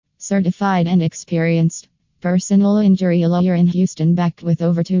Certified and experienced personal injury lawyer in Houston, backed with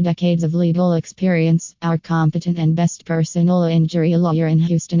over 2 decades of legal experience. Our competent and best personal injury lawyer in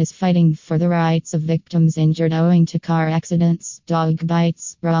Houston is fighting for the rights of victims injured owing to car accidents, dog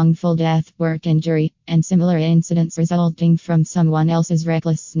bites, wrongful death, work injury, and similar incidents resulting from someone else's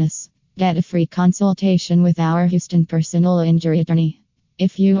recklessness. Get a free consultation with our Houston personal injury attorney.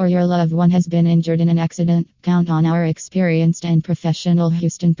 If you or your loved one has been injured in an accident, count on our experienced and professional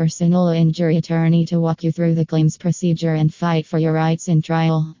Houston personal injury attorney to walk you through the claims procedure and fight for your rights in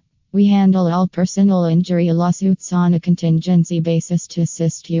trial. We handle all personal injury lawsuits on a contingency basis to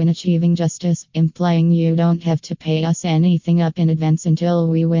assist you in achieving justice, implying you don't have to pay us anything up in advance until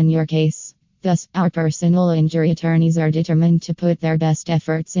we win your case. Thus, our personal injury attorneys are determined to put their best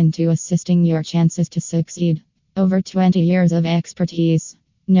efforts into assisting your chances to succeed. Over 20 years of expertise.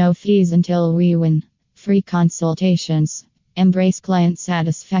 No fees until we win. Free consultations. Embrace client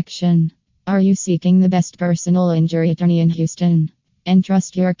satisfaction. Are you seeking the best personal injury attorney in Houston?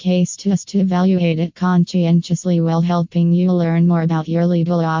 Entrust your case to us to evaluate it conscientiously while helping you learn more about your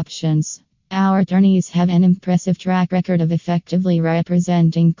legal options. Our attorneys have an impressive track record of effectively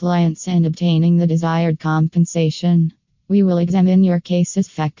representing clients and obtaining the desired compensation. We will examine your case's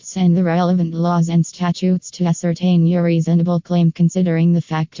facts and the relevant laws and statutes to ascertain your reasonable claim, considering the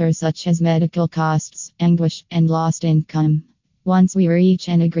factors such as medical costs, anguish, and lost income. Once we reach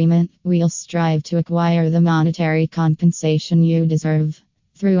an agreement, we'll strive to acquire the monetary compensation you deserve.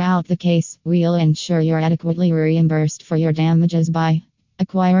 Throughout the case, we'll ensure you're adequately reimbursed for your damages by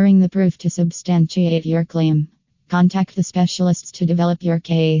acquiring the proof to substantiate your claim. Contact the specialists to develop your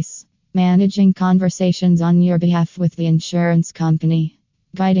case. Managing conversations on your behalf with the insurance company.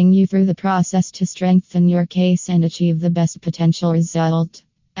 Guiding you through the process to strengthen your case and achieve the best potential result.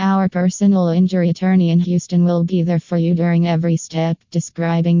 Our personal injury attorney in Houston will be there for you during every step,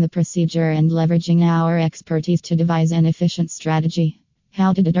 describing the procedure and leveraging our expertise to devise an efficient strategy.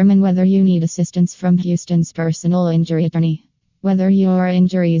 How to determine whether you need assistance from Houston's personal injury attorney. Whether your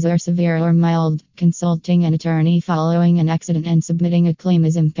injuries are severe or mild, consulting an attorney following an accident and submitting a claim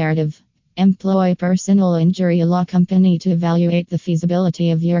is imperative. Employ personal injury law company to evaluate the feasibility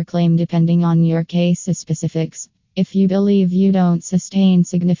of your claim depending on your case's specifics. If you believe you don't sustain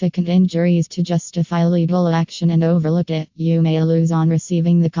significant injuries to justify legal action and overlook it, you may lose on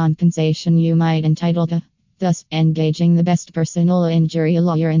receiving the compensation you might entitle to. Thus, engaging the best personal injury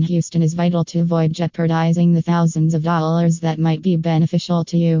lawyer in Houston is vital to avoid jeopardizing the thousands of dollars that might be beneficial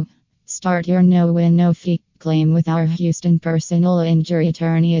to you. Start your no-win, no-fee claim with our Houston personal injury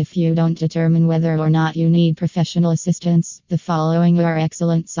attorney. If you don't determine whether or not you need professional assistance, the following are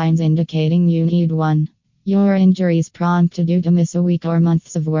excellent signs indicating you need one. Your injuries prompted you to miss a week or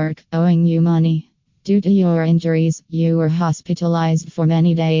months of work, owing you money. Due to your injuries, you were hospitalized for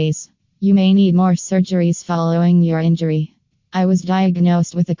many days. You may need more surgeries following your injury. I was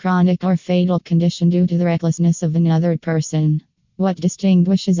diagnosed with a chronic or fatal condition due to the recklessness of another person. What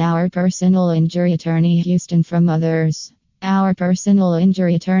distinguishes our personal injury attorney Houston from others? Our personal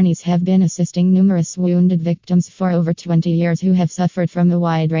injury attorneys have been assisting numerous wounded victims for over 20 years who have suffered from a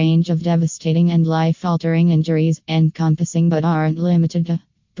wide range of devastating and life-altering injuries, encompassing but aren't limited to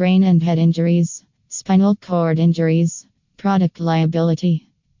brain and head injuries, spinal cord injuries, product liability,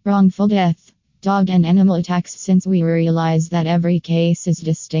 wrongful death, dog and animal attacks. Since we realize that every case is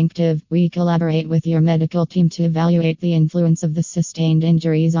distinctive, we collaborate with your medical team to evaluate the influence of the sustained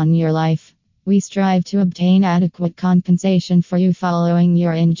injuries on your life. We strive to obtain adequate compensation for you following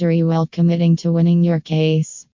your injury while committing to winning your case.